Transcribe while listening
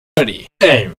Ready,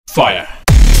 aim, fire.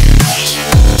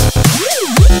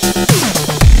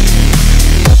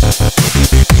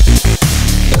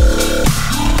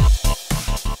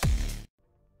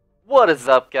 What is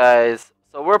up, guys?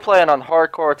 So we're playing on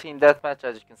hardcore team deathmatch,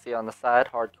 as you can see on the side,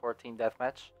 hardcore team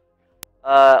deathmatch.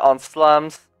 On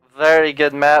slums, very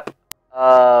good map.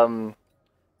 So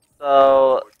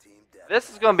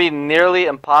this is gonna be nearly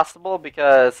impossible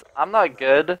because I'm not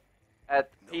good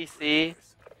at PC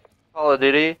Call of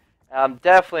Duty. And I'm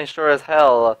definitely sure as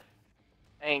hell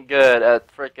ain't good at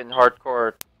freaking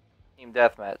hardcore team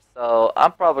deathmatch. So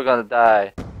I'm probably gonna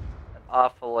die an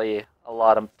awfully a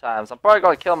lot of times. I'm probably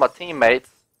gonna kill my teammates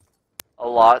a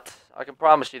lot. I can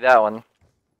promise you that one.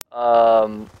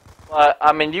 But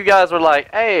I mean, you guys were like,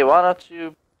 "Hey, why don't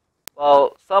you?"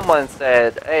 Well, someone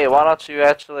said, "Hey, why don't you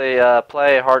actually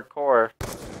play hardcore?"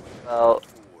 So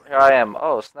here I am.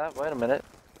 Oh snap! Wait a minute.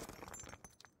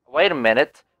 Wait a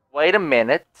minute. Wait a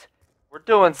minute. We're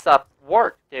doing some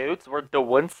work, dudes. We're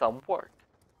doing some work.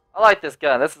 I like this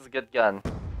gun. This is a good gun.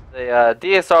 The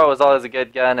DSR was always a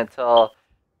good gun until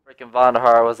freaking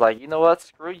Vonderhaar was like, you know what?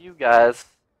 Screw you guys.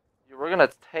 We're gonna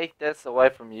take this away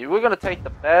from you. We're gonna take the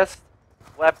best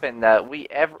weapon that we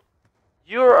ever.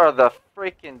 You are the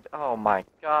freaking. Oh my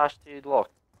gosh, dude! Look,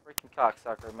 freaking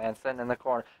cocksucker, man, sitting in the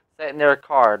corner, sitting near a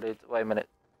car, dude. Wait a minute.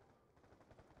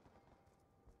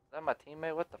 Is that my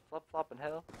teammate? What the flip flop in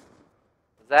hell?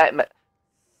 Is that my?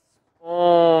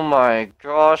 Oh my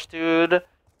gosh, dude.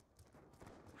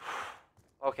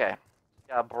 Okay,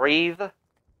 gotta breathe.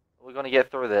 We're gonna get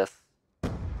through this.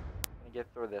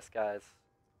 Guys.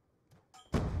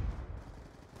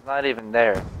 It's not even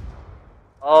there.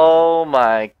 Oh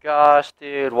my gosh,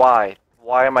 dude. Why?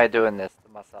 Why am I doing this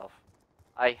to myself?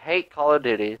 I hate Call of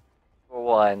Duty, for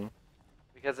one.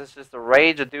 Because it's just a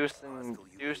rage-inducing...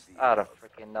 I don't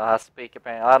freaking know how to speak,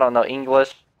 apparently. I don't know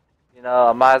English. You know,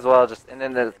 I might as well just... And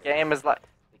then the game is like...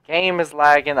 The game is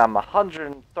lagging. I'm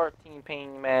 113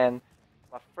 ping, man.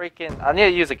 My freaking... I need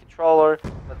to use a controller,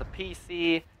 but the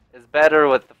PC is better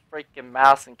with the freaking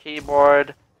mouse and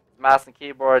keyboard. Mouse and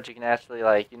keyboard, you can actually,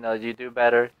 like, you know, you do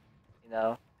better, you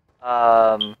know.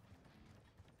 I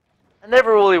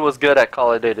never really was good at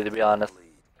Call of Duty, to be honest.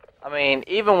 I mean,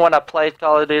 even when I played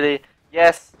Call of Duty,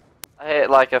 yes, I hit,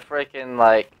 like, a freaking,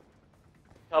 like,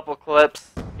 couple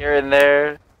clips here and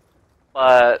there,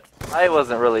 but I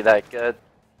wasn't really that good.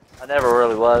 I never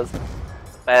really was the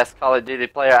best Call of Duty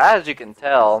player, as you can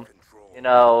tell, you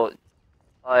know,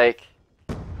 like,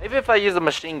 maybe if I use a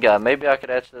machine gun, maybe I could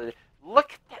actually...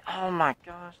 Look at that. Oh my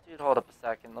gosh, dude. Hold up a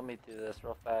second. Let me do this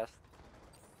real fast.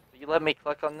 Will you let me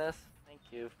click on this? Thank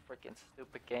you. Freaking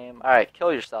stupid game. Alright,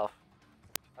 kill yourself.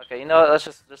 Okay, you know what?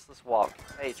 Let's walk.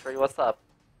 Hey, Tree, what's up?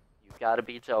 You gotta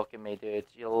be joking me, dude.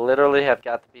 You literally have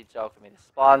got to be joking me. The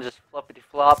spawn just flippity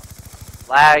flop.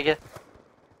 Lag.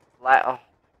 Oh.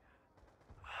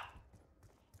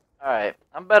 Alright,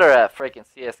 I'm better at freaking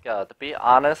CSGO. To be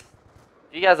honest,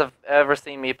 if you guys have ever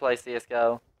seen me play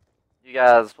CSGO, you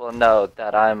guys will know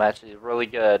that I'm actually really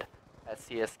good at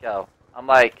CSGO. I'm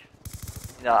like,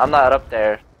 you know, I'm not up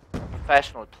there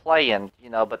professionally playing,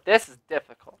 you know, but this is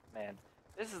difficult, man.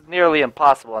 This is nearly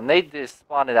impossible, and they just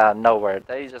spawned it out of nowhere.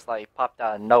 They just, like, popped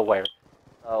out of nowhere.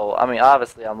 So, I mean,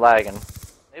 obviously I'm lagging.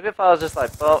 Maybe if I was just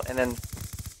like, boom, and then...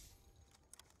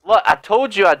 Look, I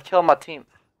told you I'd kill my team.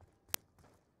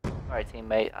 Sorry,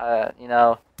 teammate. You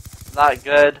know, not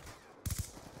good.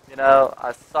 You know,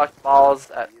 I suck balls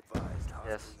at...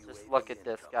 Just look at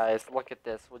this, guys. Look at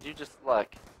this. Would you just look?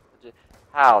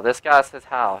 How? This guy says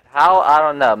how. How? I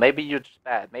don't know. Maybe you're just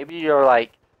bad. Maybe you're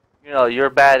like, you know, you're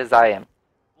bad as I am.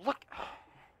 Look.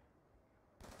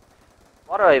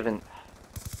 Why do I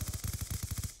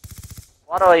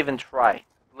even try?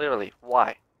 Literally,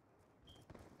 why?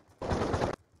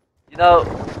 You know,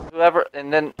 whoever,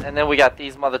 and then we got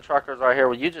these mother truckers right here.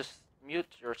 Will you just mute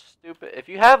your stupid? If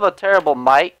you have a terrible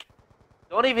mic,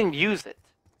 don't even use it.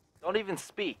 Don't even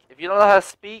speak. If you don't know how to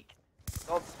speak,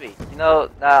 don't speak. You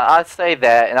know, now I say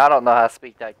that, and I don't know how to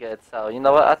speak that good. So you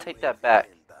know what? I take that back.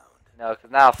 You know, because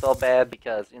now I feel bad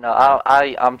because you know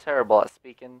I'm terrible at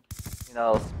speaking. You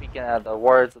know, speaking out the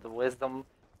words of the wisdom.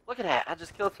 Look at that! I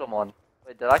just killed someone.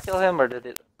 Wait, did I kill him or did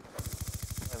it?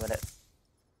 Wait a minute.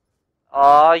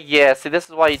 Oh yeah. See, this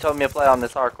is why you told me to play on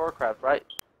this hardcore crap, right?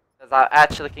 Because I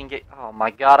actually can get. Oh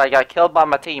my God! I got killed by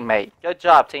my teammate. Good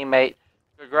job, teammate.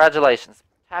 Congratulations.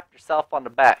 Tap yourself on the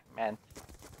back, man.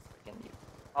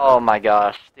 Oh my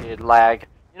gosh, dude, lag.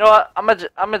 You know what? I'm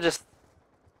gonna just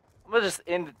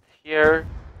end it here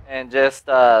and just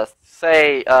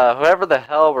say whoever the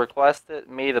hell requested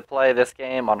me to play this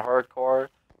game on hardcore,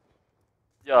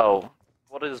 yo,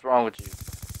 what is wrong with you?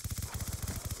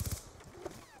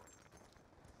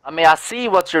 I mean, I see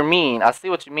what you mean. I see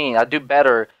what you mean. I do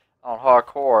better on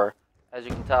hardcore. As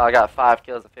you can tell, I got 5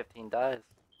 kills and 15 dies.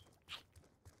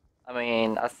 I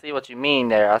mean, I see what you mean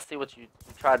there. I see what you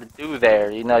try to do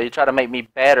there. You know, you try to make me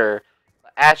better.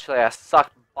 But actually, I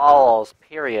suck balls,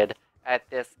 period, at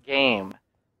this game.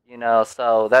 You know,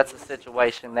 so that's the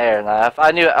situation there. Now, if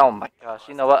I knew, oh my gosh,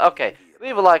 you know what? Okay,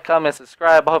 leave a like, comment,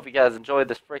 subscribe. I hope you guys enjoyed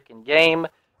this freaking game.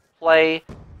 Play,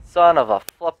 son of a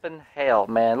flippin' hell,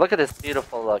 man. Look at this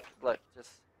beautiful look. Look,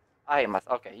 just, I hate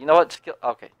myself. Okay, you know what? Just kill,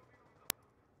 okay.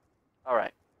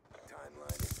 Alright.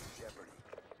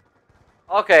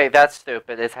 Okay, that's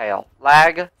stupid as hell.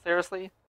 Lag? Seriously?